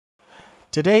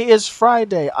Today is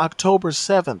Friday, October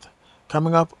 7th,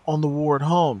 coming up on the Ward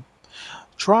home.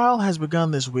 Trial has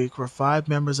begun this week for five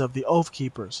members of the Oath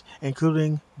Keepers,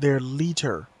 including their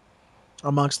leader.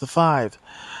 Amongst the five,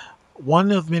 one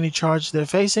of many charges they're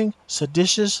facing,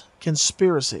 seditious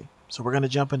conspiracy. So we're going to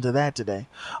jump into that today.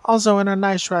 Also, in our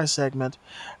Nice Try segment,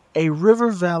 a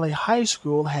River Valley high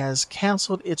school has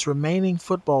canceled its remaining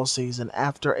football season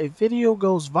after a video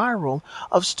goes viral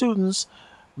of students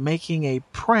making a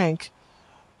prank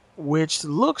which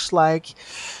looks like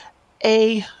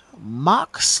a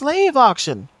mock slave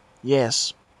auction.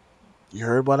 Yes, you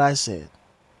heard what I said.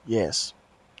 Yes,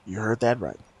 you heard that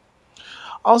right.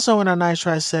 Also, in our Nice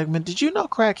Try segment, did you know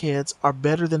crackheads are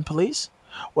better than police?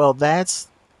 Well, that's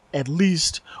at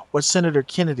least what Senator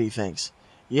Kennedy thinks.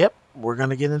 Yep, we're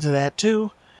going to get into that too.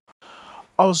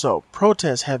 Also,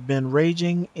 protests have been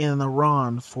raging in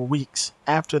Iran for weeks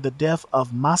after the death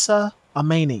of Masa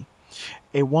Amini,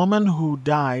 a woman who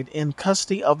died in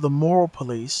custody of the moral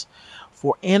police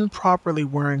for improperly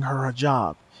wearing her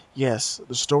hijab. Yes,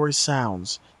 the story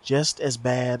sounds just as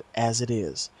bad as it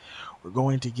is. We're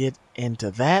going to get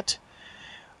into that.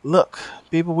 Look,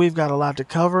 people, we've got a lot to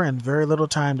cover and very little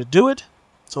time to do it,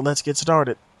 so let's get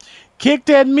started. Kick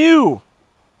that mew!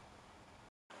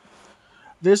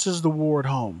 This is the Ward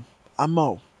home. I'm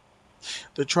Mo.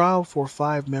 The trial for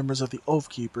five members of the Oath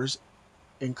Keepers,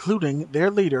 including their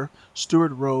leader,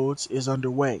 Stuart Rhodes, is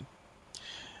underway.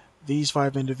 These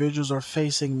five individuals are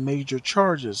facing major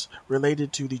charges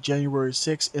related to the January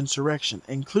 6th insurrection,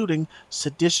 including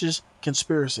seditious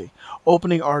conspiracy.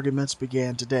 Opening arguments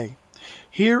began today.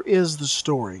 Here is the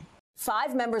story.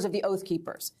 Five members of the Oath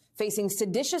Keepers facing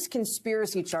seditious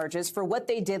conspiracy charges for what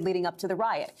they did leading up to the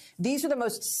riot. These are the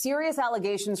most serious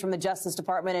allegations from the Justice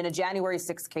Department in a January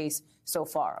 6th case so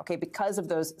far. Okay, because of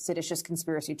those seditious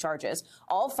conspiracy charges,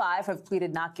 all five have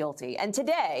pleaded not guilty. And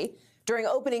today, during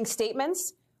opening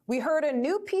statements, we heard a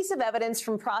new piece of evidence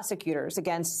from prosecutors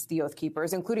against the Oath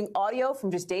Keepers, including audio from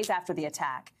just days after the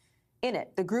attack. In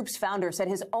it, the group's founder said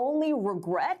his only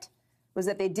regret was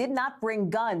that they did not bring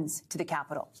guns to the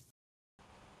Capitol.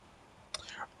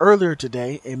 Earlier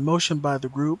today, a motion by the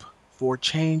group for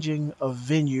changing of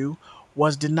venue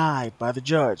was denied by the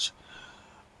judge.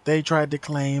 They tried to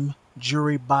claim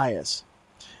jury bias.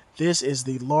 This is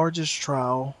the largest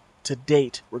trial to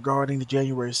date regarding the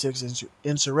January 6th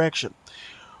insurrection.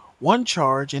 One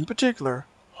charge in particular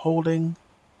holding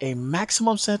a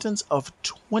maximum sentence of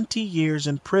 20 years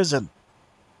in prison.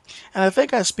 And I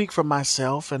think I speak for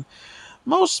myself and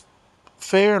most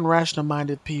fair and rational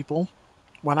minded people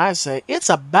when I say it's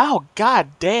about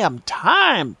goddamn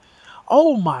time.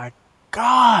 Oh my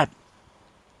God.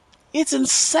 It's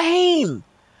insane.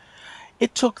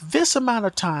 It took this amount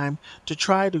of time to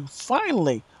try to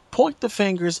finally point the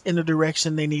fingers in the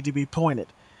direction they need to be pointed.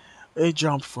 They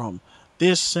jumped from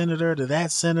this senator to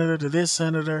that senator to this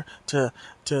senator to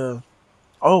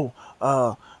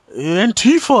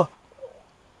Antifa.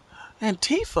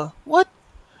 Antifa? What?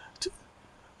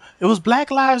 It was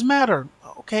Black Lives Matter.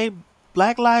 Okay,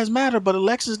 Black Lives Matter, but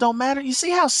elections don't matter. You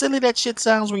see how silly that shit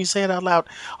sounds when you say it out loud?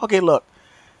 Okay, look,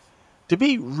 to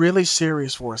be really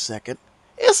serious for a second,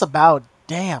 it's about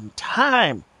damn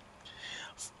time.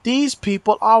 These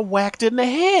people are whacked in the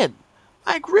head.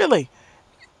 Like, really.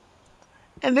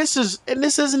 And this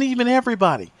isn't even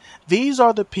everybody. These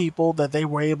are the people that they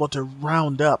were able to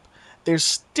round up. There's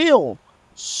still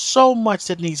so much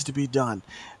that needs to be done.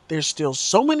 There's still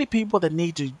so many people that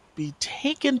need to be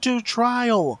taken to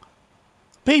trial.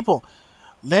 People,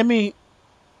 let me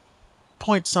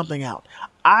point something out.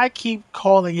 I keep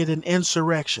calling it an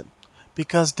insurrection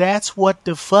because that's what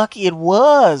the fuck it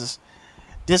was.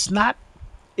 It's not,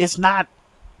 it's not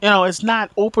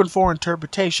open for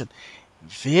interpretation.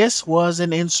 This was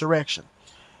an insurrection.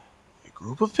 A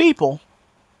group of people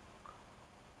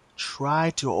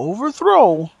tried to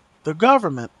overthrow the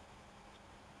government.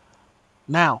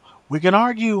 Now, we can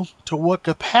argue to what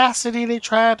capacity they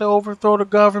tried to overthrow the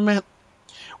government.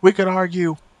 We could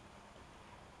argue,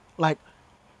 like,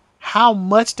 how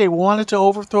much they wanted to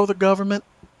overthrow the government.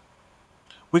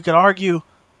 We could argue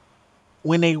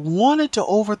when they wanted to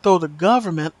overthrow the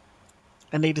government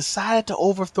and they decided to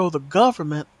overthrow the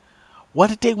government, what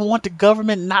did they want the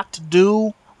government not to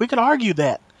do? We could argue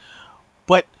that.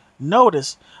 But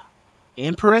notice,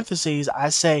 in parentheses, I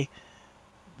say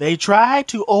they tried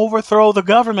to overthrow the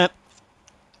government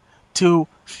to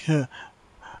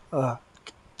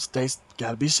they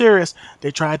gotta be serious. They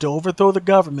tried to overthrow the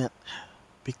government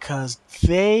because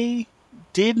they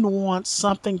didn't want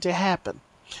something to happen.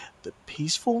 The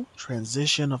peaceful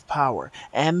transition of power.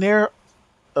 And their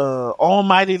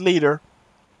almighty leader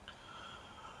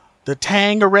the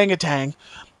Tang orangutan,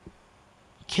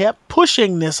 kept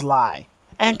pushing this lie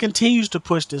and continues to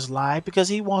push this lie because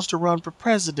he wants to run for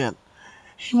president.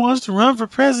 He wants to run for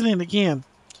president again.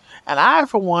 And I,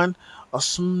 for one, a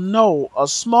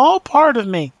small part of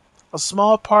me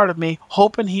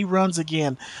hoping he runs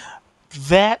again.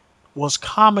 That was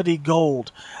comedy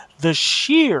gold. The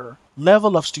sheer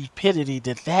level of stupidity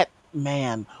that that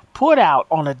man put out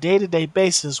on a day-to-day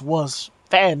basis was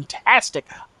fantastic.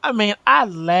 I mean, I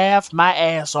laughed my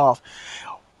ass off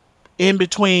in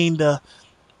between the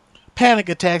panic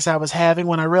attacks I was having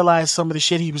when I realized some of the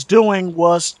shit he was doing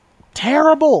was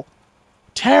terrible.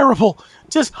 Terrible.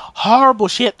 Just horrible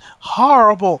shit.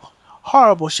 Horrible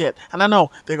shit. And I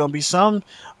know there are going to be some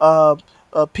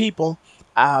people,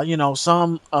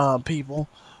 some people,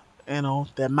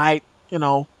 that might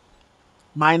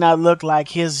not look like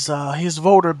his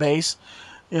voter base,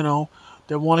 you know,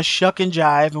 that want to shuck and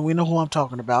jive, and we know who I'm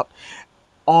talking about,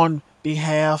 on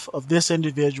behalf of this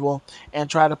individual and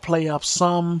try to play up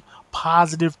some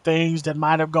positive things that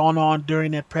might have gone on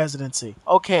during that presidency.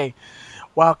 Okay,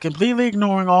 while completely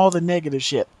ignoring all the negative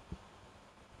shit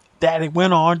that it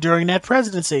went on during that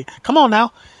presidency. Come on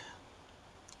now.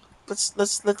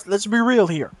 Let's be real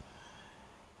here.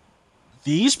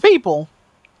 These people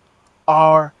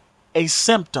are a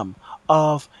symptom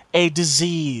of a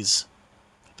disease.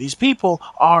 These people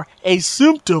are a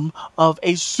symptom of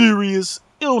a serious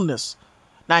illness.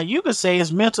 Now, you could say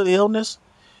it's mental illness.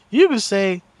 You could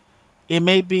say it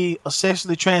may be a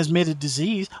sexually transmitted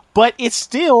disease, but it's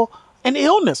still an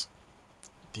illness.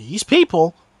 These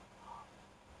people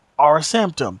are a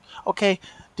symptom. Okay,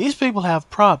 these people have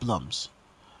problems.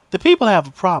 The people have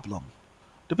a problem.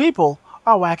 The people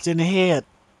are whacked in the head.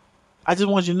 I just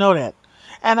want you to know that.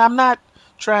 And I'm not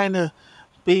trying to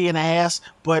be an ass,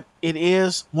 but it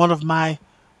is one of my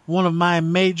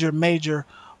major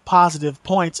positive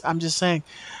points. I'm just saying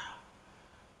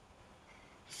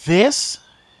this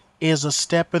is a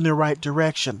step in the right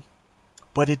direction,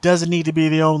 but it doesn't need to be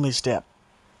the only step.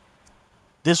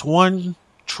 This one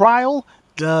trial,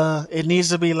 it needs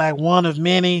to be like one of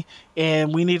many,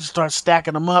 and we need to start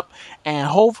stacking them up, and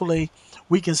hopefully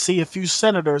we can see a few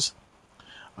sitting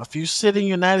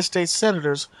United States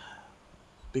senators,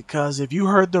 because if you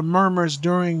heard the murmurs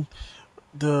during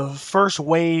the first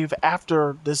wave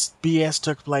after this BS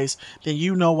took place, then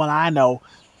you know what I know.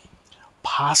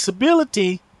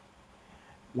 Possibility,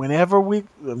 whenever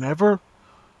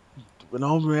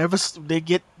they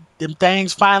get them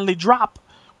things finally drop,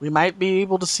 we might be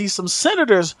able to see some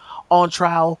senators on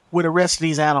trial with the rest of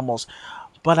these animals.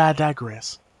 But I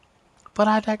digress.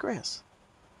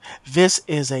 This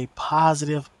is a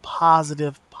positive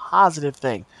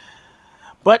thing.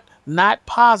 But not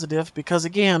positive because,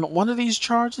 again, one of these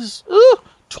charges,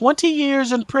 20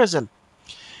 years in prison.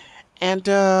 And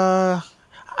I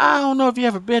don't know if you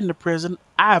ever been to prison.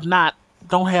 I have not.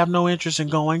 Don't have no interest in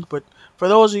going. But for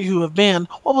those of you who have been,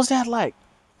 what was that like?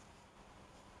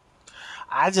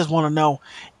 I just want to know,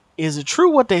 is it true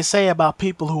what they say about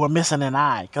people who are missing an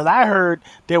eye? Because I heard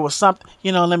there was something.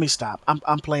 Let me stop.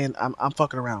 I'm playing. I'm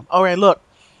fucking around. All right, look.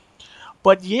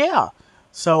 But yeah,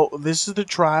 so this is the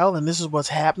trial, and this is what's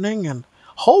happening, and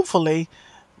hopefully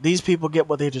these people get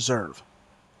what they deserve.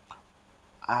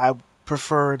 I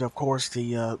preferred, of course,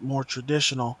 the more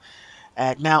traditional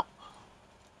act now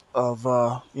of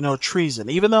treason.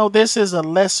 Even though this is a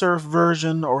lesser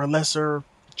version or a lesser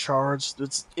charge,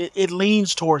 it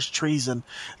leans towards treason.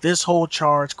 This whole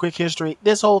charge, quick history,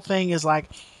 this whole thing is like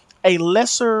a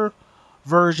lesser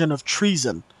version of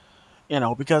treason.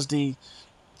 Because the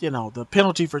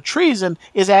penalty for treason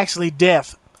is actually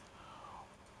death,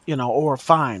 or a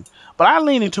fine. But I'm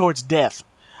leaning towards death.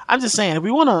 I'm just saying, if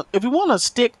we want to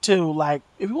stick to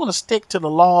the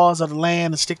laws of the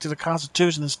land and stick to the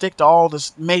Constitution and stick to all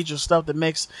this major stuff that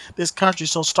makes this country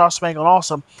so star-spangled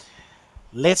awesome,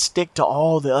 let's stick to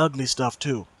all the ugly stuff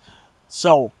too.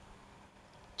 So,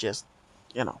 that's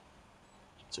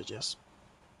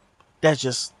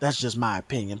just my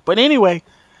opinion. But anyway,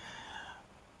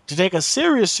 to take a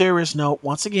serious note,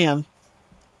 once again,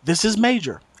 this is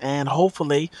major, and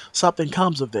hopefully something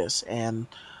comes of this, and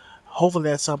hopefully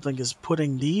that something is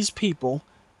putting these people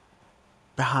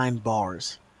behind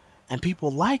bars, and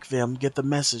people like them get the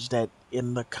message that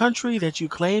in the country that you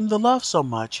claim to love so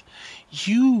much,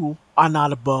 you are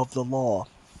not above the law.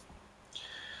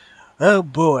 Oh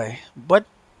boy. But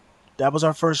that was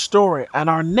our first story, and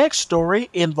our next story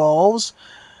involves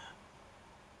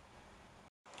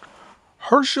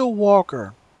Herschel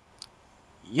Walker.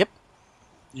 Yep,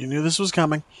 you knew this was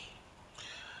coming.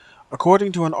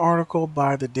 According to an article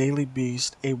by the Daily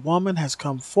Beast, a woman has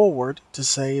come forward to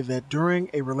say that during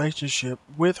a relationship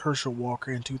with Herschel Walker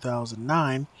in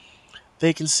 2009,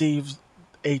 they conceived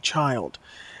a child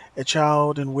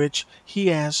in which he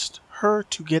asked her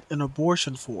to get an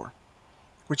abortion for,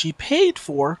 which he paid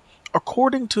for,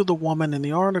 according to the woman in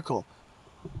the article.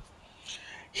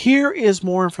 Here is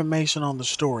more information on the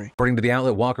story. According to the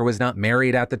outlet, Walker was not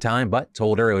married at the time, but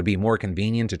told her it would be more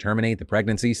convenient to terminate the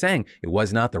pregnancy, saying it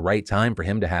was not the right time for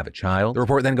him to have a child. The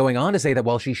report then going on to say that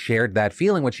while she shared that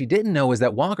feeling, what she didn't know is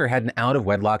that Walker had an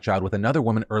out-of-wedlock child with another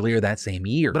woman earlier that same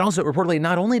year. But also, reportedly,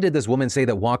 not only did this woman say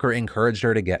that Walker encouraged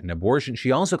her to get an abortion,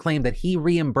 she also claimed that he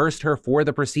reimbursed her for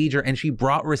the procedure, and she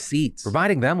brought receipts,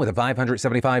 providing them with a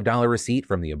 $575 receipt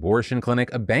from the abortion clinic,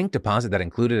 a bank deposit that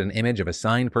included an image of a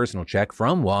signed personal check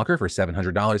from Walker for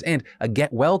 $700, and a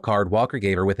Get Well card Walker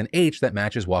gave her with an H that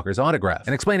matches Walker's autograph,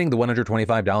 and explaining the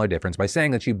 $125 difference by saying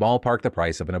that she ballparked the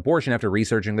price of an abortion after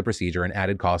researching the procedure and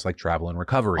added costs like travel and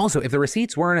recovery. Also, if the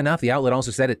receipts weren't enough, the outlet also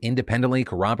said it independently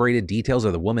corroborated details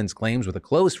of the woman's claims with a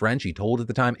close friend she told at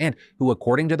the time, and who,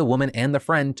 according to the woman and the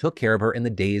friend, took care of her in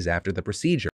the days after the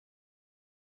procedure.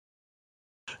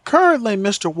 Currently,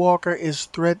 Mr. Walker is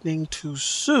threatening to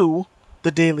sue the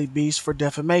Daily Beast for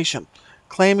defamation,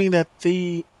 claiming that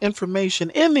the information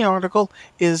in the article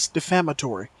is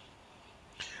defamatory.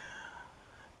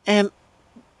 And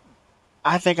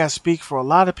I think I speak for a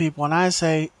lot of people when I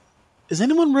say, is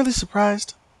anyone really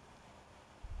surprised?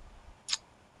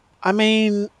 I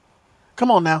mean,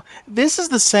 come on now. This is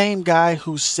the same guy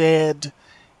who said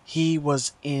he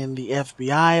was in the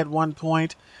FBI at one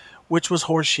point, which was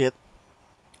horseshit.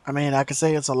 I mean, I could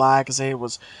say it's a lie. I could say it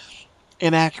was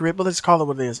inaccurate, but let's call it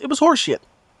what it is. It was horseshit.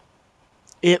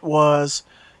 It was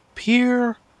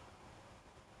pure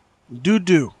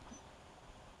doo-doo,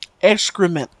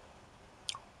 excrement,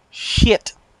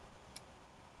 shit.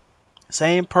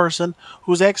 Same person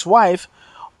whose ex-wife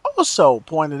also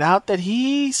pointed out that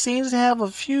he seems to have a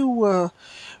few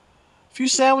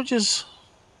sandwiches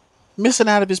missing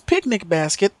out of his picnic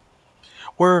basket,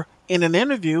 where in an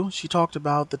interview she talked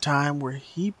about the time where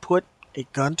he put a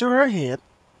gun to her head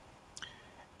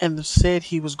and said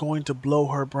he was going to blow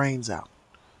her brains out.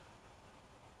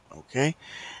 Okay?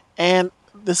 And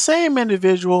the same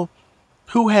individual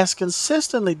who has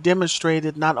consistently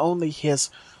demonstrated not only his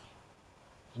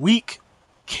weak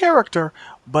character,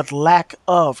 but lack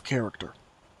of character.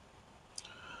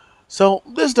 So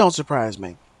this don't surprise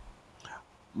me.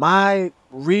 My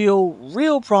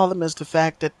real problem is the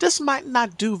fact that this might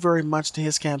not do very much to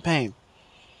his campaign.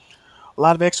 A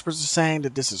lot of experts are saying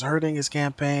that this is hurting his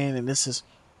campaign, and this is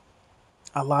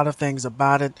a lot of things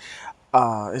about it.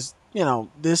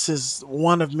 This is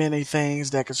one of many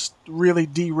things that could really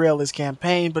derail his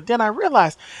campaign. But then I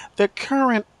realized the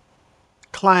current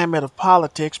climate of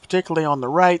politics, particularly on the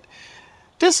right,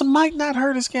 this might not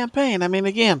hurt his campaign. I mean,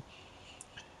 again,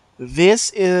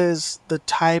 this is the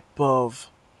type of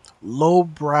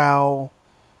lowbrow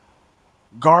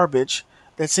garbage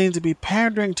that seems to be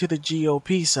pandering to the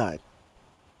GOP side.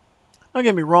 Don't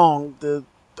get me wrong.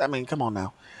 Come on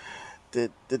now. The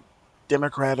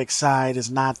Democratic side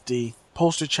is not the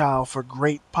poster child for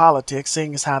great politics,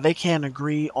 seeing as how they can't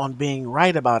agree on being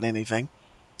right about anything.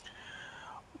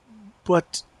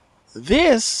 But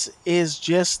this is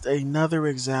just another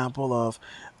example of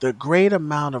the great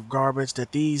amount of garbage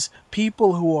that these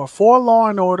people who are for law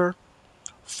and order,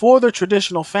 for the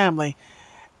traditional family,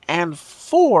 and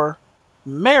for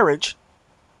marriage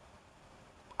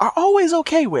are always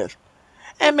okay with.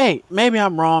 And maybe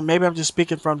I'm wrong. Maybe I'm just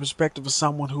speaking from the perspective of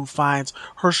someone who finds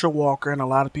Herschel Walker and a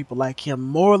lot of people like him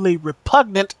morally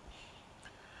repugnant.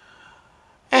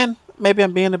 And maybe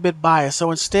I'm being a bit biased. So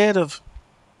instead of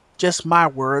just my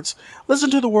words,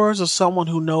 listen to the words of someone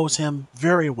who knows him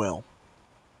very well.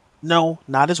 No,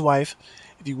 not his wife.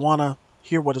 If you want to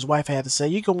hear what his wife had to say,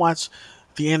 you can watch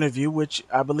the interview, which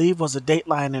I believe was a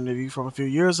Dateline interview from a few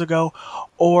years ago,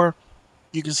 or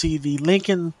you can see the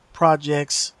Lincoln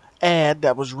Project's ad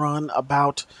that was run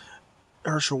about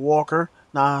Herschel Walker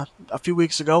a few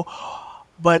weeks ago.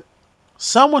 But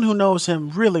someone who knows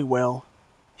him really well,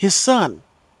 his son,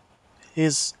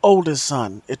 his oldest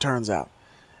son, it turns out.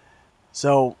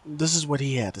 So this is what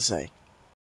he had to say.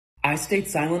 I stayed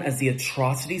silent as the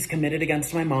atrocities committed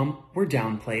against my mom were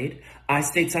downplayed. I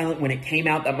stayed silent when it came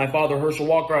out that my father, Herschel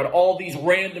Walker, had all these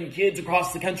random kids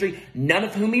across the country, none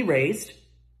of whom he raised.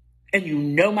 And you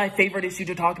know my favorite issue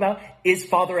to talk about is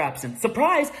father absence.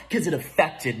 Surprise, because it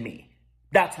affected me.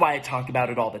 That's why I talk about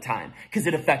it all the time, because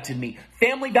it affected me.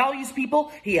 Family values,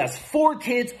 people. He has 4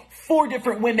 kids, 4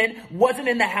 different women, wasn't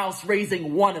in the house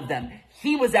raising one of them.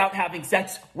 He was out having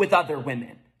sex with other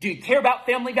women. Do you care about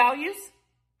family values?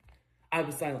 I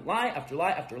was silent lie after lie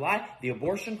after lie. The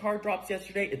abortion card drops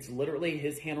yesterday. It's literally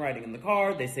his handwriting in the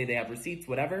card. They say they have receipts,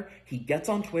 whatever. He gets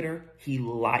on Twitter. He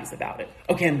lies about it.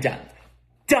 Okay, I'm done.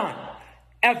 Done.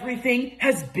 Everything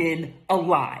has been a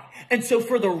lie. And so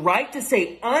for the right to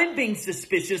say I'm being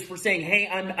suspicious for saying, hey,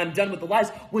 I'm done with the lies,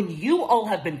 when you all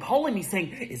have been calling me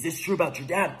saying, is this true about your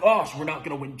dad? Gosh, we're not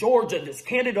going to win Georgia, this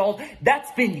candidate, all.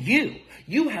 That's been you.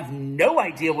 You have no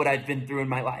idea what I've been through in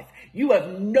my life. You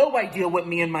have no idea what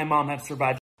me and my mom have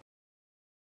survived.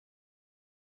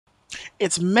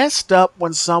 It's messed up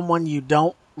when someone you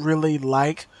don't really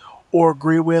like or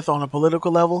agree with on a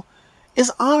political level is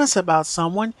honest about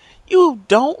someone you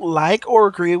don't like or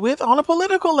agree with on a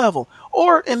political level,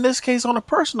 or in this case, on a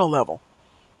personal level.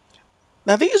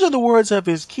 Now, these are the words of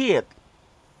his kid,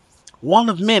 one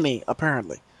of many,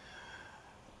 apparently.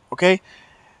 Okay?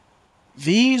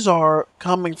 These are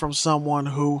coming from someone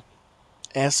who,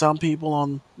 as some people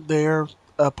on their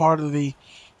part of the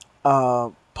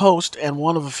post, and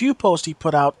one of a few posts he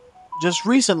put out just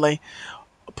recently,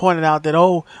 pointed out that,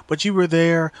 oh, but you were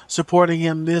there supporting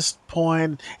him this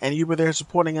point, and you were there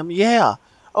supporting him. Yeah,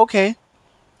 okay,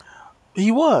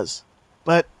 he was.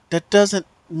 But that doesn't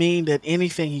mean that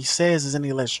anything he says is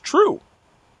any less true.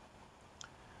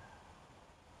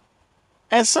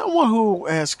 As someone who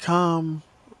has come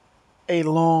a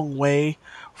long way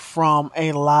from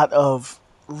a lot of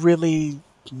really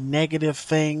negative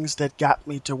things that got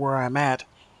me to where I'm at,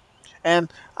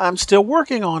 and I'm still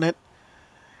working on it,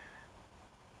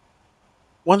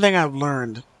 one thing I've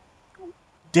learned,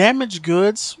 damaged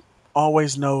goods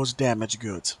always knows damaged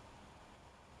goods.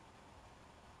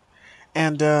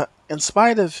 And in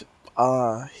spite of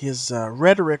his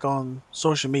rhetoric on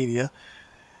social media,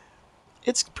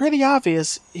 it's pretty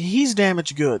obvious he's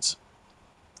damaged goods.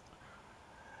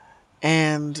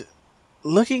 And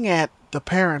looking at the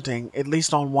parenting, at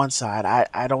least on one side,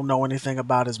 I don't know anything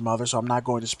about his mother, so I'm not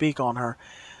going to speak on her.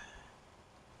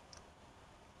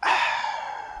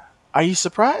 Are you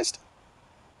surprised?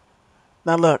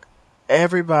 Now look,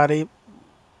 everybody,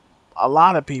 a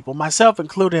lot of people, myself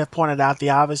included, have pointed out the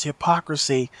obvious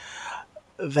hypocrisy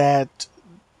that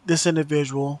this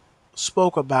individual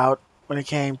spoke about when it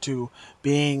came to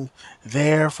being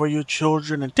there for your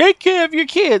children and take care of your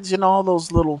kids, all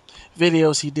those little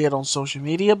videos he did on social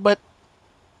media. But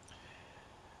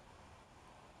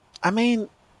I mean,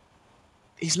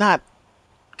 he's not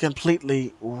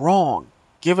completely wrong,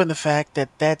 given the fact that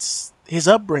that's his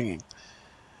upbringing.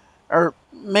 Or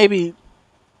maybe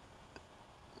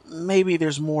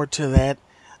there's more to that.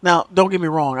 Now, don't get me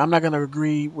wrong, I'm not going to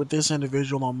agree with this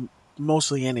individual on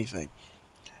mostly anything.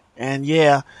 And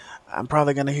yeah, I'm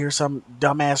probably going to hear some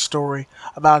dumbass story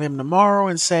about him tomorrow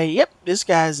and say, yep, this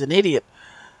guy's an idiot.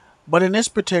 But in this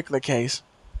particular case,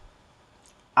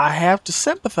 I have to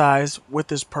sympathize with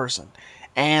this person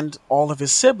and all of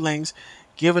his siblings,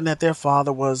 given that their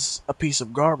father was a piece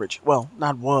of garbage. Well,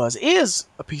 not was, is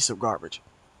a piece of garbage.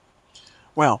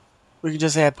 Well, we can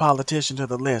just add politician to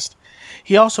the list.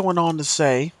 He also went on to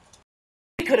say,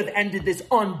 we could have ended this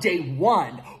on day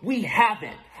one. We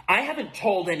haven't. I haven't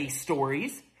told any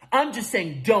stories. I'm just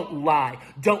saying, don't lie.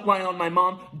 Don't lie on my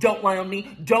mom. Don't lie on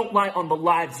me. Don't lie on the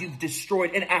lives you've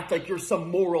destroyed and act like you're some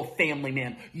moral family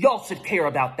man. Y'all should care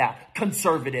about that,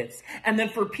 conservatives. And then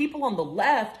for people on the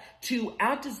left to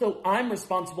act as though I'm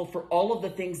responsible for all of the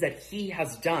things that he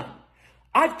has done.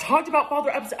 I've talked about Father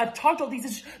Epps. I've talked about these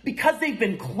issues because they've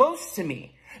been close to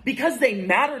me. Because they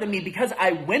matter to me, because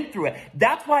I went through it.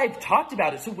 That's why I've talked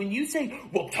about it. So when you say,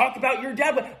 well, talk about your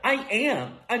dad, but I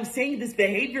am. I'm saying this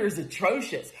behavior is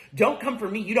atrocious. Don't come for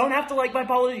me. You don't have to like my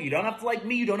politics. You don't have to like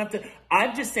me. You don't have to.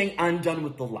 I'm just saying I'm done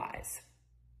with the lies.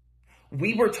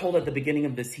 We were told at the beginning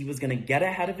of this he was going to get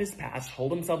ahead of his past,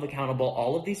 hold himself accountable,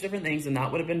 all of these different things, and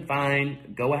that would have been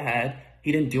fine. Go ahead.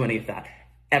 He didn't do any of that.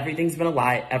 Everything's been a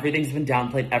lie. Everything's been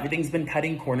downplayed. Everything's been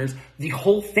cutting corners. The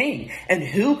whole thing. And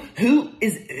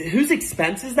whose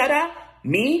expense is that at?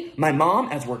 Me, my mom,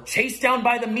 as we're chased down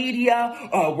by the media,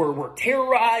 we're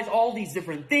terrorized, all these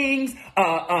different things.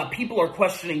 People are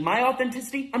questioning my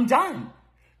authenticity. I'm done.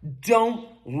 Don't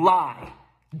lie.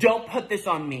 Don't put this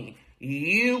on me.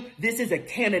 This is a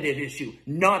candidate issue,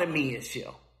 not a me issue.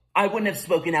 I wouldn't have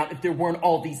spoken out if there weren't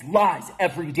all these lies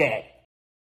every day.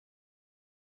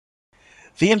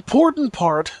 The important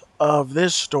part of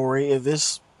this story, if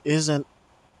this isn't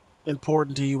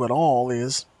important to you at all,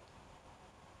 is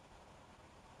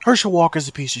Herschel Walker's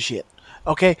a piece of shit.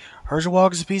 Okay? Herschel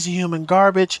Walker's a piece of human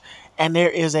garbage, and there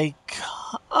is a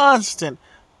constant,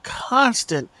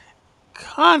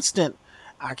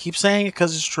 I keep saying it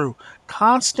because it's true,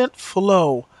 constant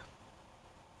flow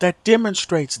that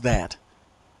demonstrates that.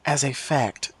 as a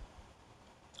fact.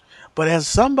 But as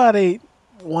somebody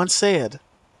once said,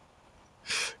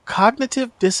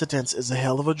 cognitive dissonance is a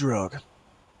hell of a drug.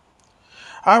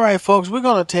 All right, folks, we're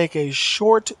going to take a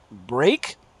short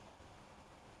break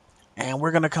and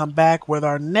we're going to come back with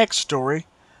our next story.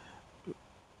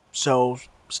 So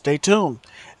stay tuned.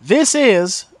 This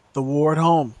is The War at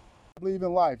Home. I believe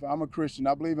in life. I'm a Christian.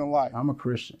 I believe in life. I'm a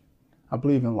Christian. I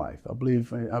believe in life. I believe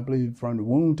from the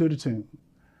womb to the tomb.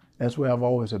 That's where I've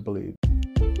always believed.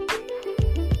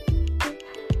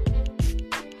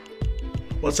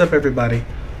 What's up, everybody?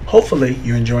 Hopefully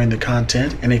you're enjoying the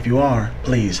content, and if you are,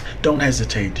 please don't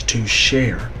hesitate to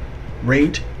share,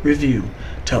 rate, review,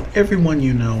 tell everyone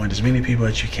you know and as many people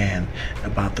as you can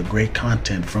about the great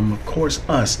content from, of course,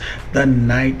 us, the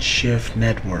Night Shift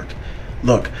Network.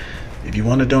 Look, if you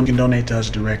want to donate, you can donate to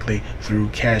us directly through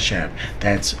Cash App.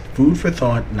 That's Food for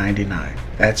Thought 99.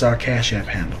 That's our Cash App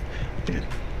handle.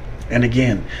 And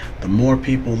again, the more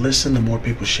people listen, the more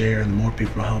people share, and the more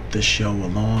people help this show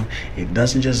along. It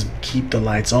doesn't just keep the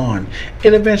lights on,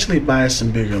 it eventually buys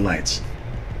some bigger lights.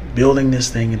 Building this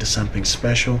thing into something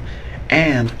special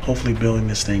and hopefully building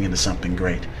this thing into something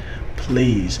great.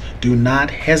 Please do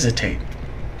not hesitate.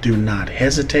 Do not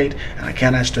hesitate, and I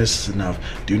cannot stress this enough,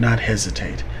 do not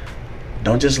hesitate.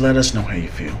 Don't just let us know how you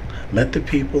feel. Let the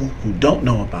people who don't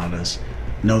know about us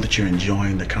know that you're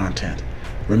enjoying the content.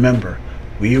 Remember,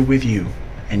 we are with you,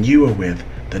 and you are with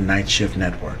the Night Shift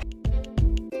Network.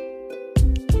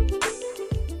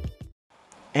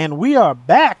 And we are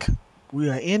back. We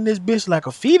are in this bitch like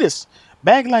a fetus.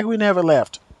 Back like we never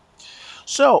left.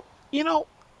 So,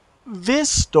 this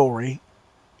story,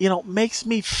 makes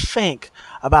me think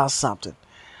about something.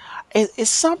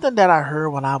 It's something that I heard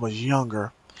when I was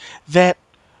younger that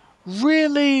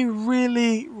really,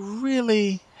 really,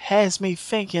 really has me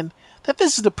thinking that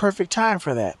this is the perfect time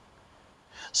for that.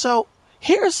 So,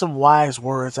 here are some wise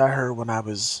words I heard when I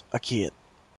was a kid.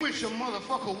 Wish a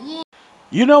motherfucker would.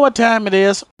 You know what time it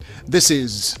is? This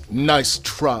is Nice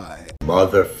Try,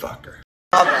 motherfucker.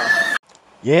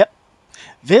 Yep.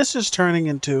 This is turning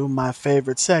into my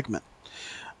favorite segment,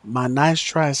 my Nice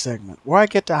Try segment, where I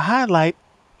get to highlight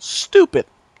stupid.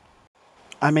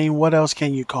 I mean, what else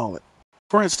can you call it?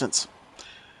 For instance,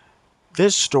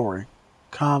 this story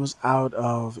comes out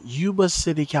of Yuba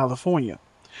City, California,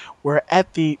 where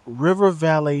at the River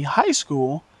Valley High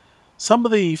School, some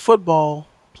of the football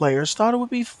players thought it would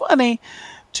be funny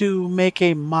to make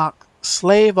a mock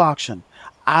slave auction.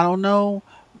 I don't know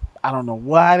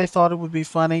why they thought it would be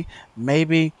funny.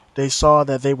 Maybe they saw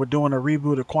that they were doing a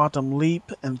reboot of Quantum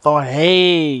Leap and thought,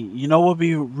 hey, you know what would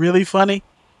be really funny?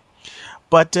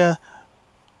 But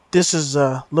this is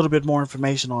a little bit more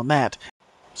information on that.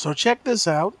 So check this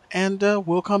out, and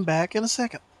we'll come back in a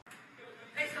second.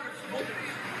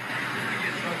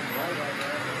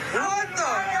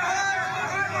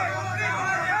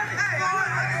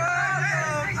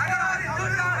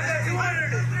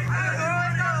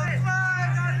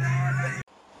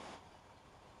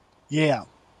 Yeah,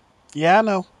 I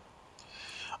know.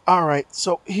 All right,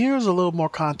 so here's a little more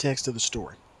context to the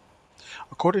story.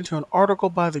 According to an article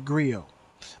by The Grio,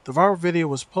 the viral video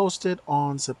was posted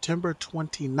on September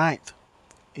 29th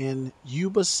in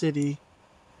Yuba City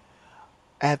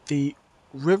at the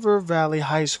River Valley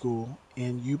High School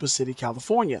in Yuba City,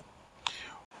 California.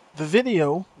 The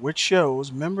video, which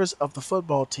shows members of the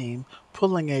football team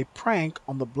pulling a prank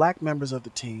on the black members of the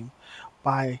team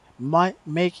by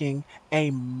making a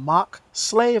mock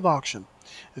slave auction.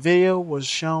 The video was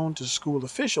shown to school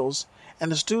officials,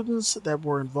 and the students that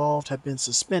were involved have been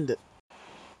suspended.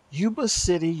 Yuba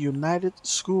City United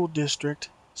School District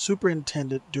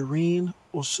Superintendent Doreen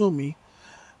Osumi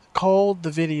called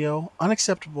the video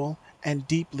unacceptable and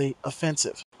deeply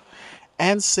offensive,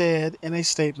 and said in a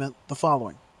statement the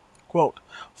following, quote,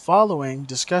 following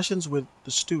discussions with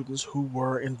the students who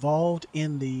were involved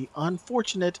in the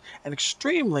unfortunate and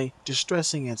extremely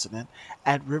distressing incident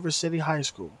at River City High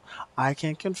School, I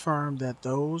can confirm that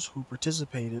those who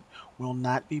participated will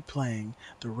not be playing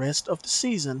the rest of the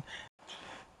season.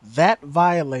 That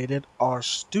violated our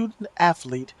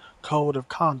student-athlete code of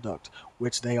conduct,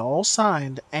 which they all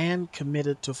signed and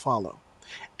committed to follow,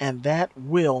 and that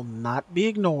will not be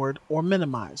ignored or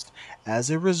minimized. As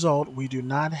a result, we do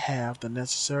not have the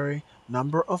necessary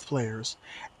number of players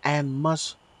and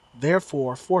must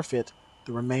therefore forfeit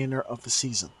the remainder of the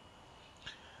season.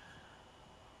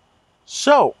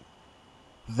 So,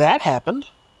 that happened.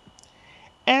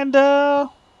 And,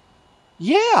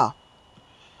 yeah.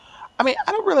 I mean,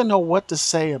 I don't really know what to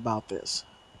say about this.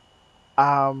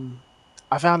 I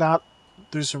found out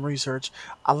through some research,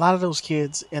 a lot of those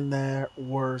kids in there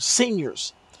were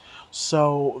seniors.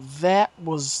 So that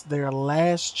was their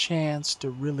last chance to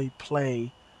really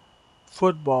play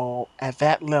football at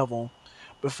that level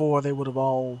before they would have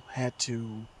all had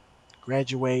to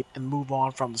graduate and move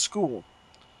on from the school.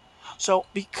 So,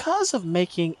 because of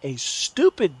making a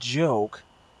stupid joke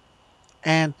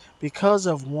and because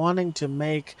of wanting to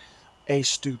make a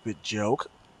stupid joke,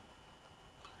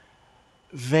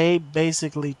 they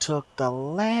basically took the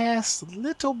last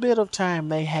little bit of time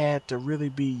they had to really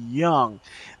be young.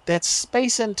 That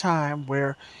space and time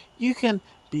where you can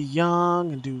be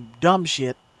young and do dumb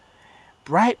shit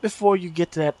right before you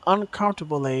get to that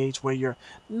uncomfortable age where you're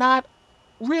not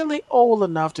really old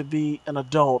enough to be an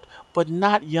adult, but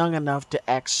not young enough to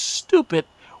act stupid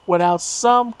without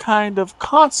some kind of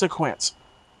consequence.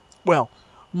 Well,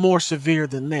 more severe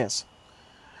than this.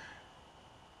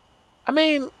 I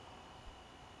mean,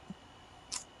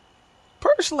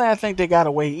 personally, I think they got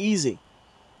away easy.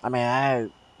 I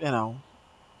mean,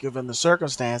 given the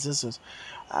circumstances,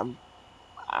 I'm,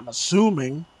 I'm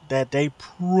assuming that they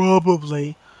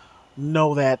probably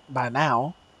know that by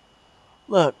now.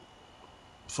 Look,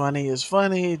 funny is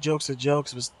funny, jokes are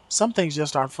jokes, but some things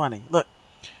just aren't funny. Look,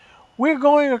 we're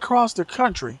going across the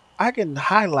country. I can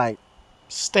highlight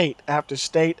state after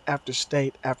state after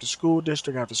state after school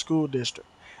district after school district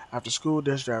after school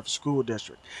district after school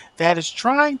district that is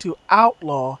trying to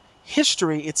outlaw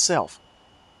history itself.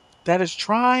 That is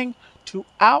trying to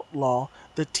outlaw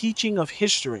the teaching of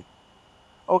history.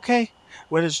 Okay?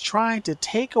 What is trying to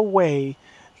take away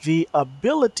the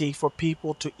ability for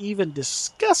people to even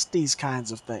discuss these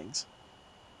kinds of things.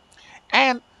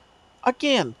 And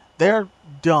again, they're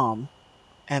dumb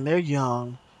and they're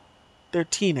young. They're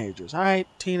teenagers, all right?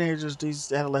 Teenagers,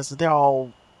 these adolescents, they're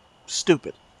all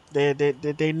stupid.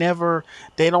 They never,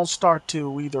 they don't start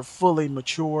to either fully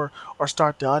mature or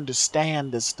start to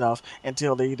understand this stuff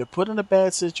until they're either put in a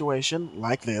bad situation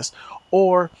like this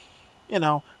or,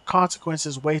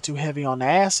 consequences way too heavy on the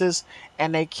asses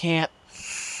and they can't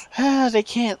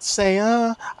say,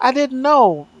 I didn't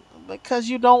know because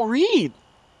you don't read.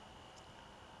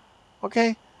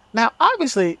 Okay? Now,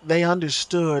 obviously, they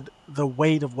understood the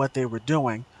weight of what they were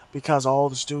doing because all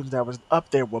the students that was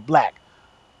up there were black.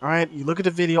 All right? You look at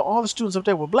the video, all the students up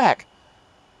there were black.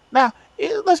 Now,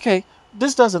 okay,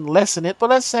 this doesn't lessen it, but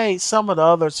let's say some of the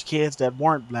other kids that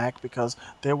weren't black, because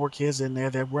there were kids in there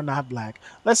that were not black.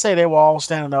 Let's say they were all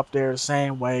standing up there the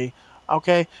same way.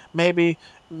 Okay? Maybe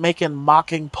making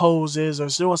mocking poses or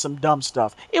doing some dumb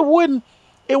stuff. It wouldn't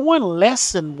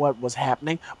lessen what was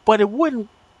happening, but it wouldn't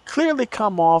clearly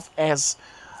come off as,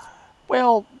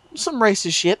 well, some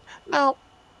racist shit. Now,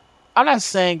 I'm not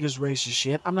saying it's racist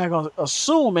shit. I'm not going to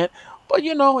assume it, but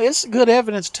it's good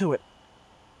evidence to it.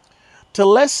 To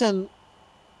lessen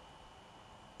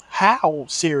how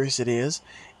serious it is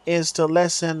to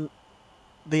lessen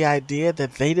the idea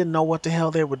that they didn't know what the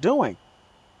hell they were doing.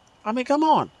 I mean, come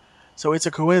on. So it's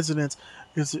a coincidence.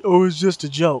 It's just a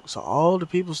joke. So all the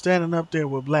people standing up there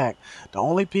were black. The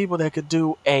only people that could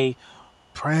do a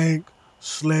prank,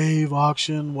 slave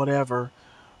auction, whatever,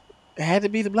 it had to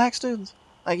be the black students.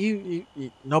 Like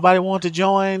nobody wanted to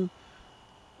join.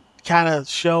 Kind of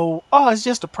show, oh, it's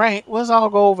just a prank. Let's all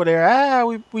go over there.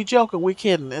 We joking, we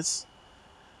kidding. We're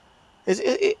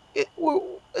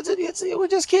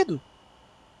just kidding.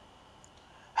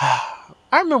 I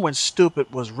remember when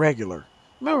stupid was regular.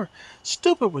 Remember,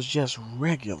 stupid was just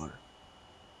regular.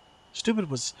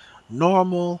 Stupid was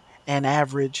normal and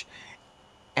average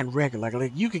and regular.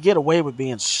 Like you could get away with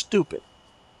being stupid.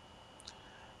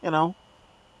 You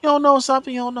don't know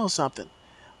something, you don't know something.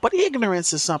 But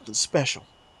ignorance is something special.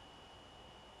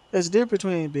 There's a difference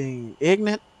between being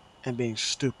ignorant and being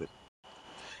stupid.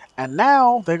 And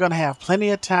now they're going to have plenty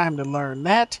of time to learn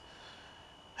that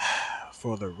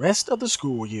for the rest of the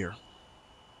school year.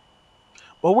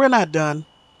 But we're not done.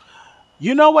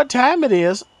 You know what time it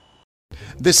is.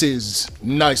 This is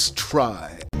Nice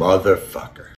Try.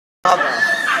 Motherfucker.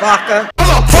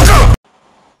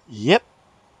 Yep.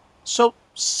 So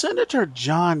Senator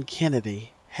John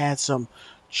Kennedy had some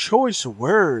choice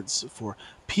words for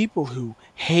people who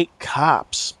hate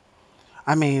cops.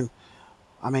 I mean,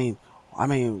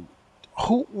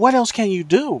 what else can you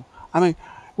do? I mean,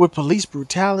 with police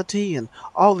brutality and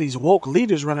all these woke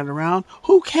leaders running around,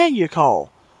 who can you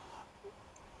call?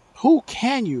 Who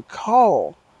can you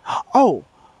call? Oh,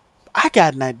 I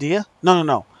got an idea.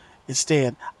 No.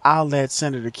 Instead, I'll let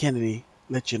Senator Kennedy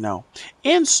let you know.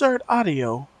 Insert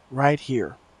audio right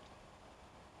here.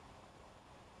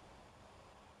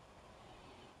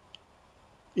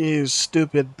 You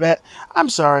stupid bat. I'm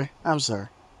sorry. I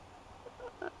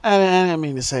didn't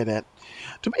mean to say that.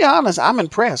 To be honest, I'm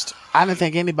impressed. I didn't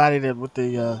think anybody that with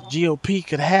the GOP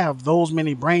could have those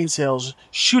many brain cells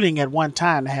shooting at one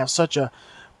time to have such a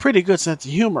pretty good sense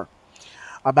of humor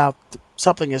about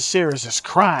something as serious as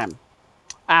crime.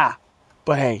 But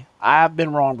hey, I've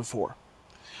been wrong before.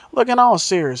 Look, in all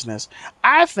seriousness,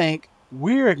 I think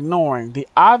we're ignoring the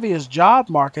obvious job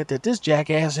market that this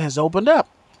jackass has opened up.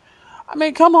 I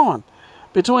mean, come on.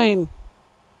 Between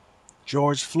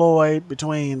George Floyd,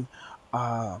 between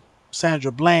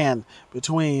Sandra Bland,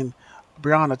 between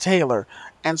Breonna Taylor,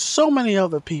 and so many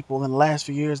other people in the last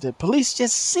few years that police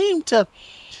just seem to,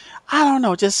 I don't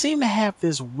know, just seem to have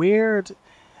this weird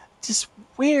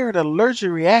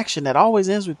allergic reaction that always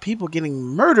ends with people getting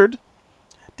murdered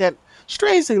that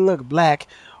strangely look black.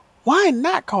 Why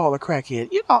not call a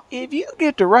crackhead? You know, if you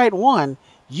get the right one,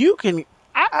 you can.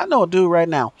 I know a dude right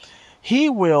now. He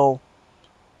will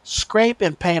scrape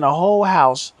and paint a whole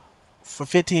house for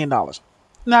 $15.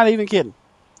 Not even kidding.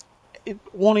 It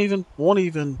won't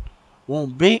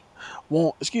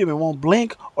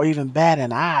blink or even bat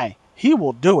an eye. He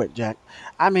will do it, Jack.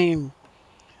 I mean,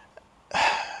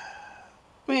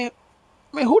 who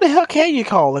the hell can you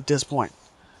call at this point?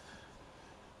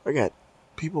 We got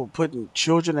people putting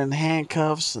children in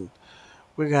handcuffs, and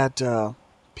we got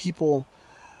people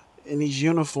in these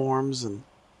uniforms, and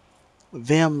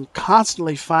them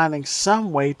constantly finding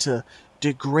some way to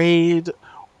degrade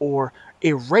or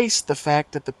erase the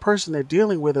fact that the person they're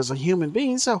dealing with is a human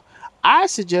being. So I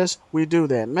suggest we do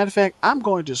that. Matter of fact, I'm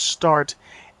going to start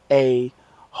a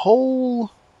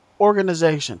whole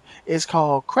organization. It's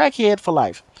called Crackhead for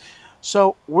Life.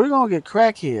 So we're going to get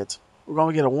crackheads. We're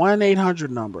going to get a 1-800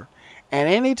 number. And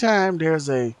anytime there's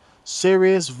a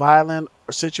serious, violent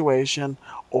situation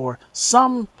or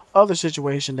some other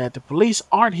situation that the police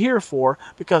aren't here for,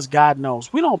 because God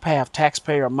knows, we don't have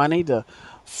taxpayer money to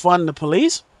fund the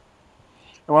police.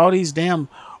 And all these damn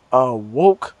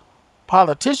woke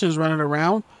politicians running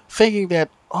around thinking that,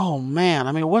 oh man,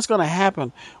 I mean, what's going to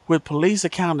happen with police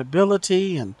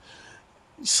accountability and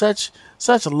such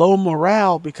low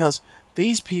morale, because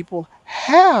these people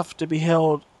have to be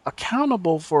held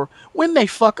accountable for when they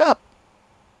fuck up.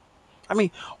 I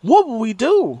mean, what will we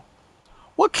do?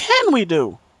 What can we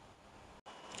do?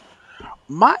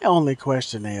 My only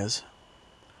question is,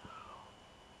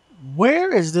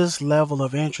 where is this level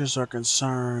of interest or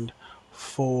concern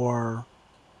for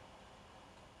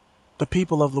the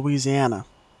people of Louisiana?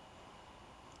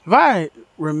 If I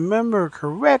remember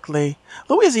correctly,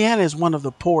 Louisiana is one of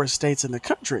the poorest states in the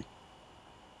country.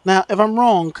 Now, if I'm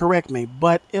wrong, correct me,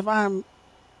 but if I'm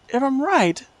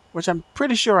right, which I'm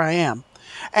pretty sure I am,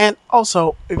 and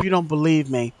also, if you don't believe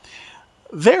me,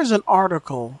 there's an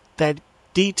article that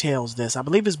details this. I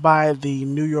believe it's by the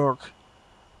New York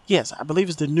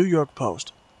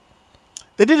Post.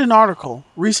 They did an article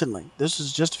recently, this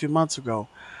is just a few months ago,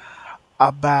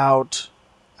 about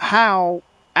how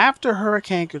after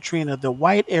Hurricane Katrina, the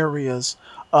white areas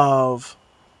of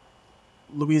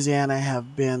Louisiana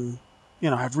have been,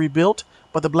 have rebuilt,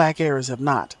 but the black areas have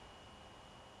not.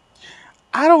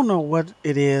 I don't know what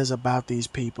it is about these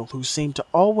people who seem to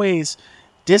always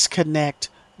disconnect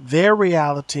their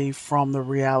reality from the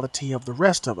reality of the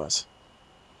rest of us.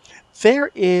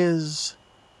 There is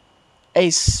a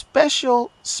special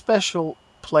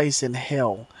place in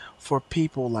hell for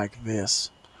people like this,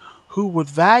 who would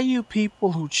value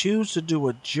people who choose to do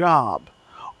a job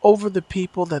over the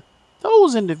people that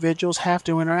those individuals have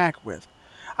to interact with.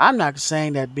 I'm not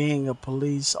saying that being a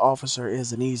police officer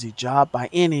is an easy job by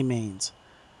any means.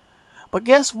 But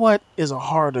guess what is a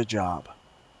harder job?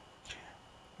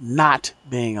 Not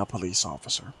being a police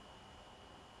officer.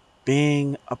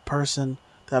 Being a person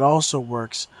that also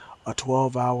works a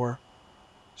 12-hour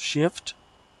shift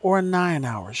or a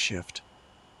 9-hour shift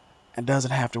and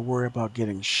doesn't have to worry about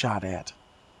getting shot at.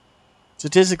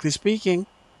 Statistically speaking,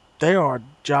 there are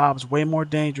jobs way more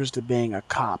dangerous than being a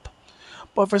cop.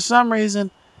 But for some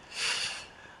reason,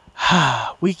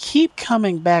 we keep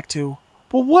coming back to,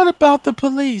 but what about the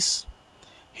police?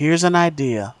 Here's an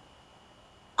idea.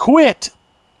 Quit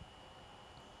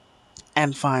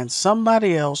and find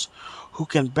somebody else who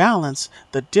can balance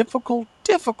the difficult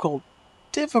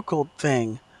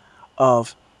thing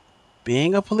of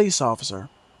being a police officer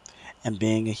and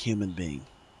being a human being.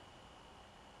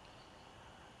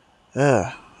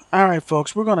 All right,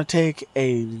 folks, we're going to take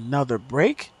another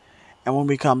break. And when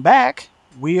we come back,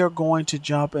 we are going to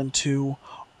jump into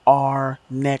our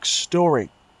next story.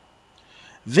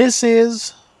 This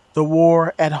is The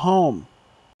War at Home.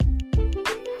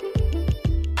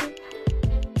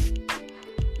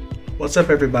 What's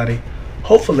up, everybody?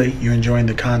 Hopefully you're enjoying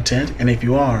the content, and if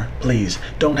you are, please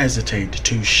don't hesitate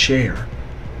to share,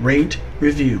 rate,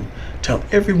 review. Tell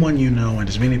everyone you know and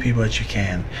as many people as you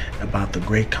can about the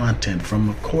great content from,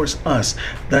 of course, us,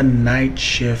 the Night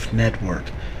Shift Network.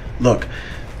 Look,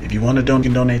 if you want to donate,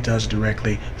 you can donate to us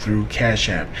directly through Cash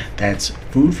App. That's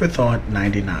Food for Thought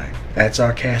 99. That's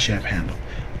our Cash App handle.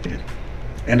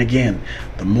 And again,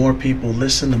 the more people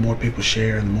listen, the more people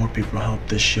share, and the more people help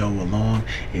this show along.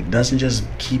 It doesn't just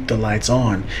keep the lights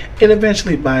on, it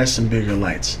eventually buys some bigger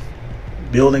lights.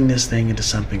 Building this thing into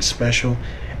something special,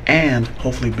 and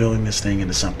hopefully building this thing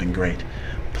into something great.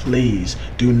 Please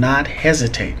do not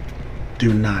hesitate.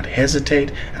 Do not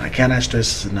hesitate, and I cannot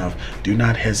stress this enough. Do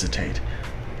not hesitate.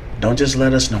 Don't just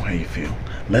let us know how you feel.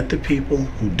 Let the people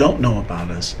who don't know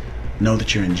about us know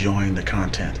that you're enjoying the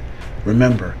content.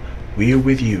 Remember, we are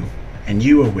with you, and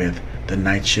you are with the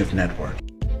Night Shift Network.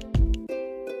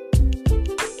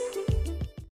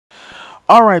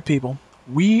 All right, people,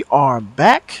 we are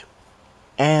back,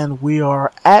 and we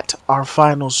are at our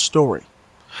final story.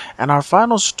 And our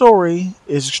final story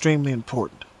is extremely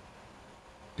important,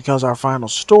 because our final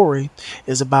story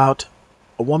is about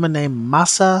a woman named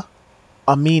Mahsa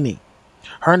Amini.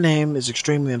 Her name is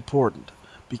extremely important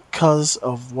because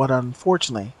of what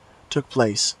unfortunately took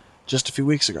place just a few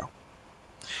weeks ago.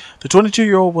 The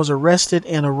 22-year-old was arrested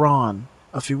in Iran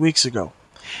a few weeks ago,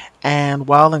 and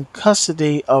while in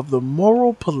custody of the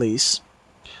Moral Police,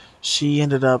 she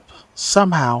ended up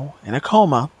somehow in a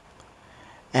coma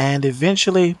and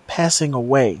eventually passing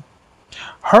away.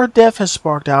 Her death has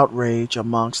sparked outrage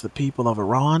amongst the people of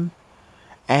Iran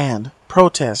and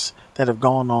protests that have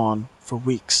gone on for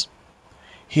weeks.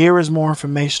 Here is more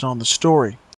information on the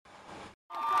story.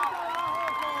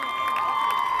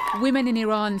 Women in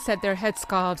Iran set their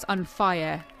headscarves on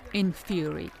fire in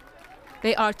fury.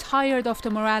 They are tired of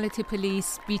the morality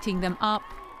police beating them up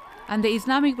and the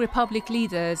Islamic Republic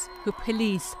leaders who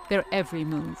police their every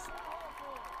move.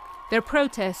 Their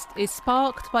protest is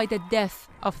sparked by the death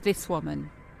of this woman.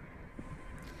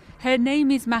 Her name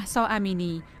is Mahsa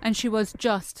Amini, and she was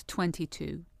just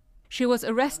 22. She was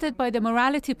arrested by the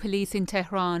morality police in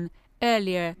Tehran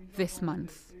earlier this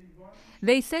month.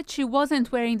 They said she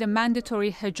wasn't wearing the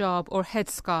mandatory hijab or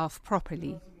headscarf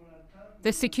properly.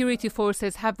 The security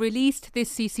forces have released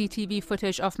this CCTV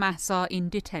footage of Mahsa in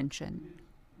detention.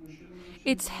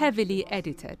 It's heavily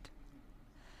edited.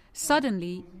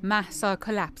 Suddenly, Mahsa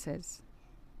collapses.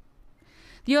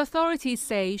 The authorities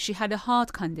say she had a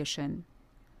heart condition,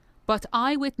 but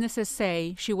eyewitnesses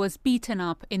say she was beaten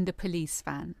up in the police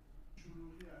van.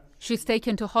 She's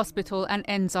taken to hospital and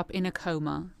ends up in a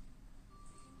coma.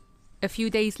 A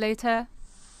few days later,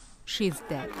 she's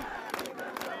dead.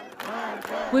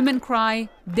 Women cry,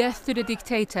 "Death to the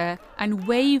dictator," and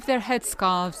wave their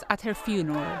headscarves at her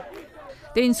funeral.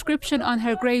 The inscription on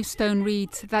her gravestone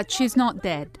reads that she's not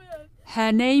dead.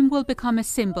 Her name will become a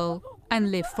symbol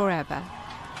and live forever.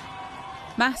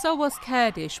 Mahsa was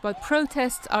Kurdish, but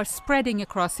protests are spreading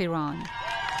across Iran.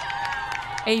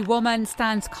 A woman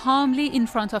stands calmly in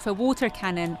front of a water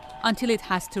cannon until it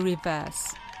has to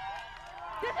reverse.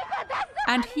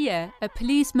 And here, a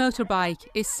police motorbike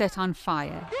is set on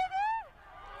fire.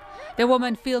 The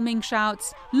woman filming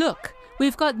shouts, "Look,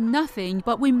 we've got nothing,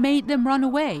 but we made them run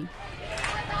away."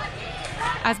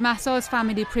 As Mahsa's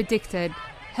family predicted,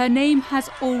 her name has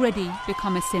already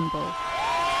become a symbol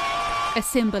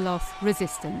of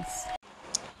resistance.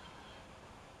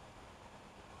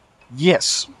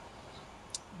 Yes,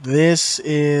 this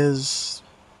is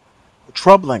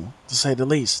troubling, to say the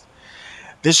least.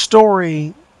 This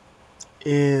story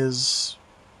is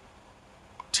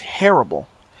terrible,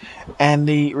 and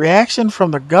the reaction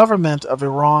from the government of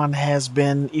Iran has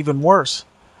been even worse.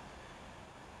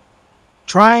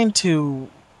 Trying to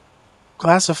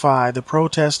classify the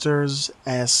protesters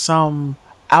as some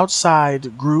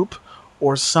outside group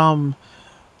or some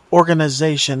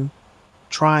organization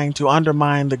trying to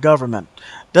undermine the government.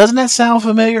 Doesn't that sound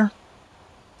familiar?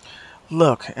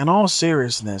 Look, in all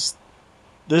seriousness,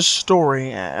 this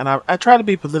story, and I try to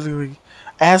be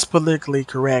politically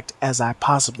correct as I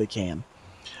possibly can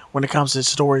when it comes to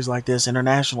stories like this,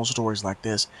 international stories like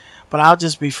this, but I'll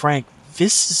just be frank,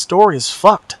 this story is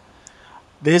fucked.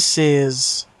 This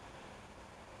is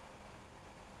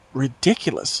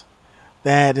ridiculous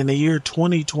that in the year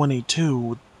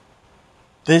 2022,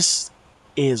 this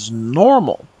is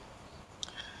normal.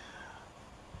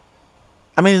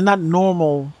 I mean, it's not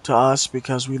normal to us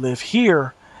because we live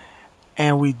here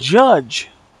and we judge,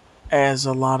 as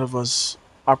a lot of us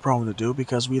are prone to do,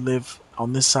 because we live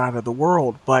on this side of the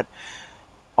world. But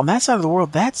on that side of the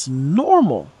world, that's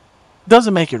normal. It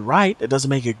doesn't make it right. It doesn't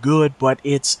make it good, but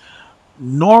it's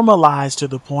normalized to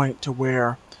the point to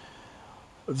where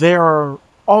there are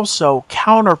also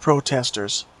counter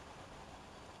protesters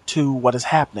to what is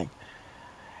happening.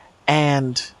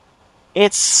 And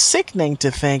it's sickening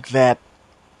to think that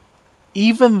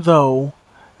even though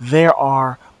there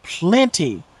are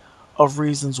plenty of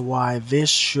reasons why this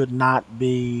should not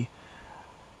be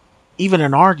even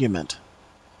an argument,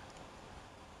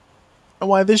 and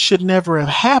why this should never have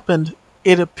happened,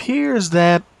 it appears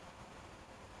that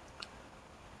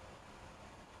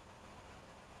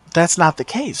that's not the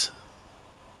case.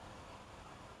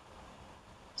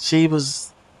 She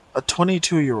was a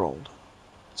 22-year-old.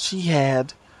 She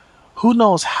had who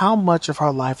knows how much of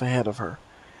her life ahead of her.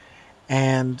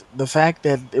 And the fact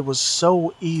that it was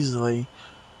so easily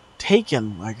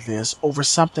taken like this over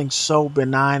something so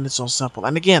benign and so simple.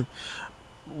 And again,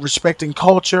 respecting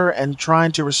culture and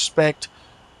trying to respect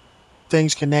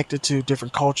things connected to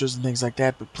different cultures and things like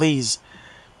that. But please,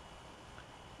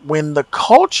 when the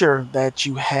culture that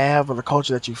you have or the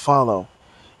culture that you follow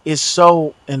is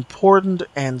so important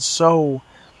and so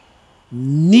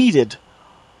needed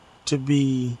to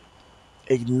be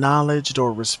acknowledged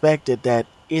or respected, that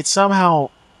it somehow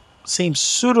seems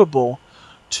suitable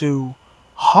to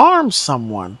harm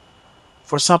someone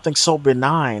for something so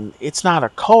benign. It's not a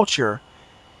culture,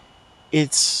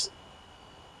 it's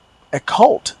a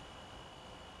cult.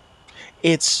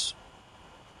 It's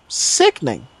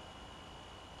sickening.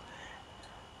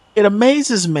 It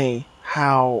amazes me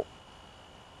how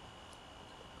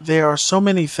there are so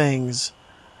many things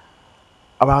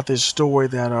about this story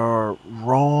that are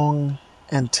wrong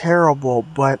and terrible,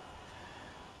 but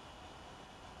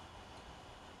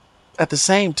at the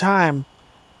same time,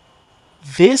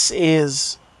 this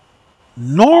is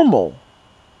normal.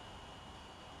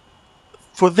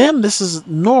 For them, this is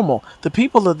normal. The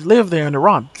people that live there in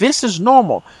Iran, this is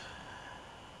normal.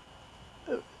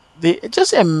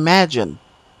 Just imagine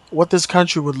what this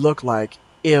country would look like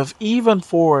if even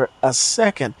for a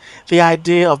second the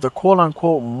idea of the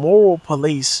quote-unquote moral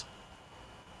police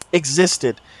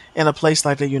existed in a place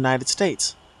like the United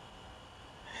States.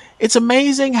 It's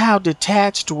amazing how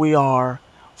detached we are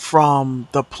from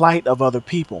the plight of other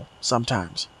people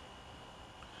sometimes.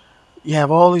 You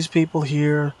have all these people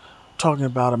here talking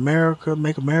about America,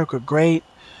 make America great,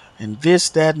 and this,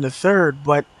 that, and the third,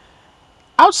 but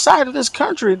outside of this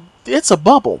country, it's a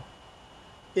bubble.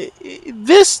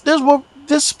 This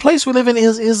place we live in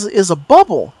is a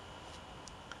bubble.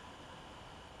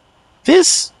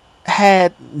 This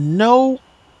had no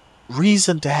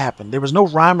reason to happen. There was no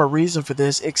rhyme or reason for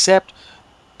this, except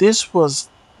this was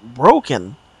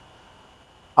broken.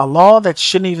 A law that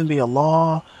shouldn't even be a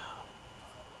law,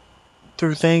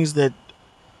 through things that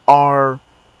are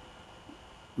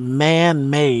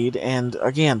man-made. And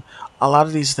again, a lot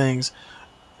of these things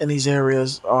in these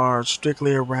areas are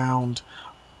strictly around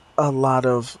a lot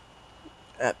of,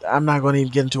 I'm not going to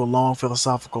even get into a long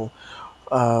philosophical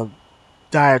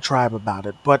diatribe about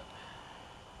it, but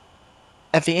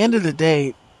at the end of the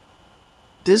day,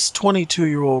 this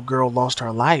 22-year-old girl lost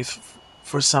her life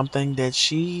for something that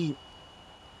she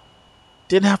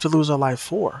didn't have to lose her life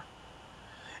for.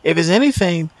 If there's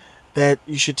anything that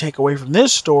you should take away from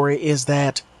this story, is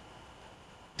that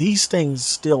these things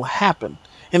still happen.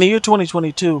 In the year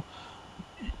 2022,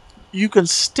 you can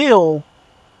still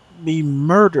be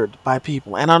murdered by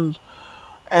people. And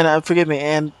forgive me,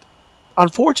 and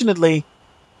unfortunately,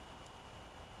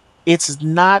 it's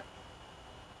not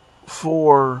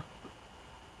for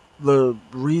the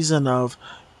reason of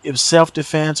if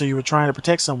self-defense or you were trying to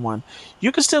protect someone.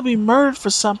 You can still be murdered for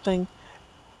something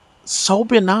so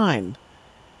benign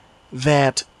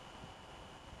that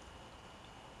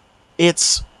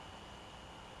it's,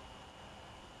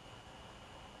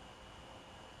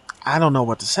 I don't know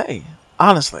what to say.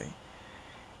 Honestly,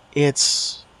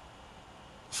 it's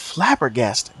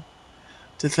flabbergasting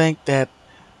to think that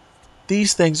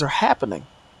these things are happening.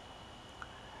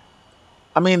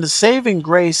 I mean, the saving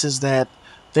grace is that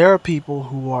there are people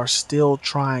who are still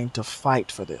trying to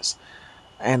fight for this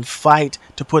and fight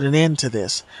to put an end to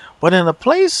this. But in a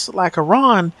place like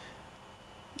Iran,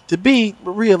 to be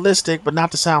realistic but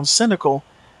not to sound cynical,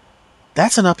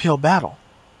 that's an uphill battle.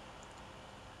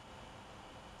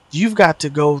 You've got to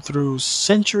go through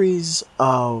centuries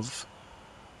of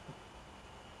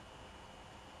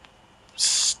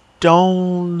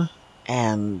stone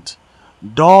and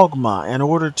dogma in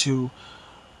order to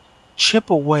chip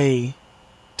away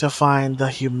to find the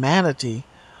humanity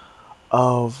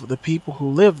of the people who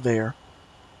live there,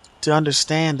 to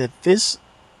understand that this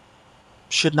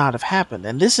should not have happened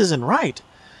and this isn't right.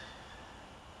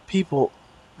 People,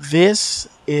 this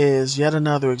is yet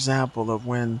another example of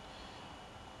when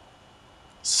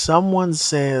someone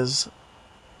says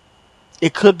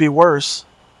it could be worse.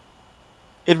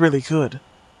 It really could.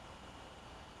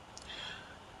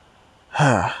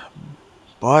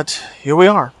 But here we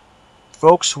are.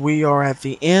 Folks, we are at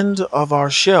the end of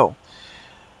our show.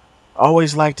 I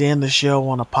always like to end the show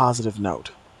on a positive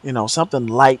note. You know, something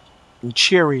light and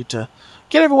cheery to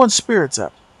get everyone's spirits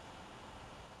up.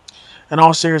 In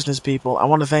all seriousness, people, I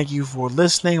want to thank you for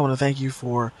listening. I want to thank you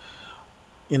for,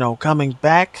 coming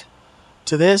back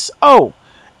to this. Oh,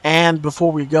 and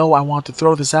before we go, I want to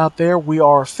throw this out there. We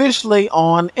are officially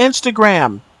on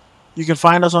Instagram. You can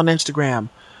find us on Instagram,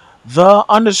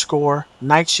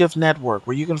 _Night Shift Network,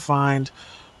 where you can find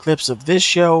clips of this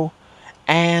show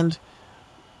and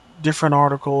different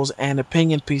articles and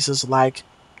opinion pieces like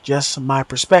just my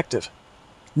perspective.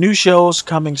 New shows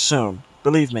coming soon,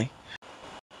 believe me.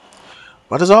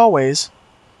 But as always,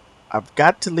 I've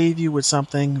got to leave you with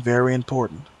something very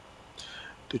important.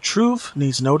 The truth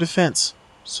needs no defense,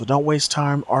 so don't waste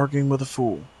time arguing with a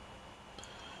fool.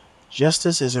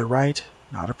 Justice is a right,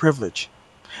 not a privilege.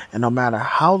 And no matter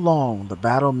how long the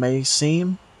battle may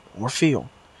seem or feel,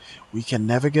 we can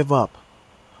never give up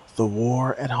the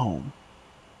war at home.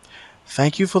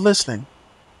 Thank you for listening,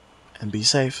 and be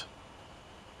safe.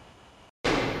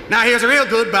 Now here's a real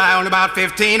good guy on about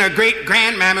 15. Her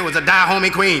great-grandmammy was a Dahomey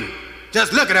queen.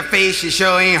 Just look at her face, she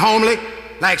sure ain't homely.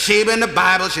 Like Sheba in the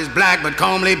Bible, she's black but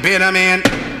comely, bitter man.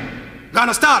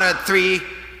 Gonna start at 3.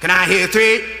 Can I hear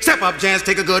 3? Step up, gents,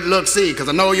 take a good look, see, 'cause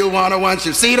I know you'll want her once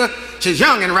you've seen her. She's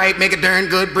young and right, make a darn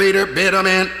good breeder, bitter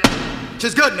man.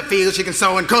 She's good in the field, she can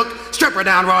sew and cook. Strip her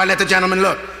down, Roy, let the gentleman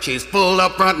look. She's full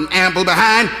up front and ample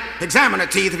behind. Examine her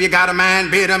teeth if you got a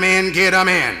mind, bid 'em in, get 'em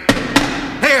in.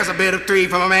 Here's a bid of 3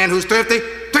 from a man who's thrifty.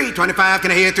 325, can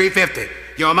I hear 350?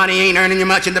 Your money ain't earning you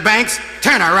much in the banks.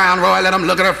 Turn her around, Roy, let 'em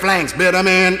look at her flanks, bid 'em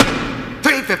in.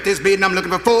 350's bidding, I'm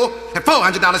looking for 4. At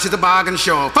 $400, she's a bargain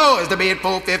sure. 4 is the bid,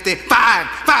 450.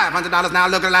 $500 now,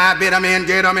 look alive, bid 'em in,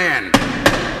 get 'em in.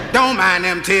 Don't mind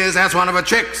them tears, that's one of her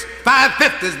tricks.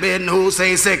 550's bidding, who'll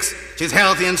say 6? She's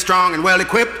healthy and strong and well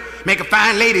equipped. Make a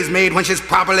fine lady's maid when she's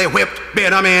properly whipped,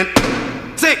 bid 'em in.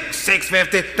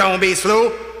 650, don't be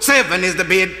slow. 7 is the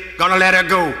bid, gonna let her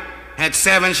go. At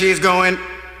 7 she's going,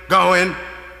 gone.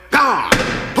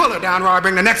 Pull her down, Roy,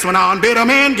 bring the next one on. Bid 'em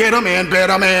in, get 'em in, bid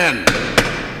 'em in.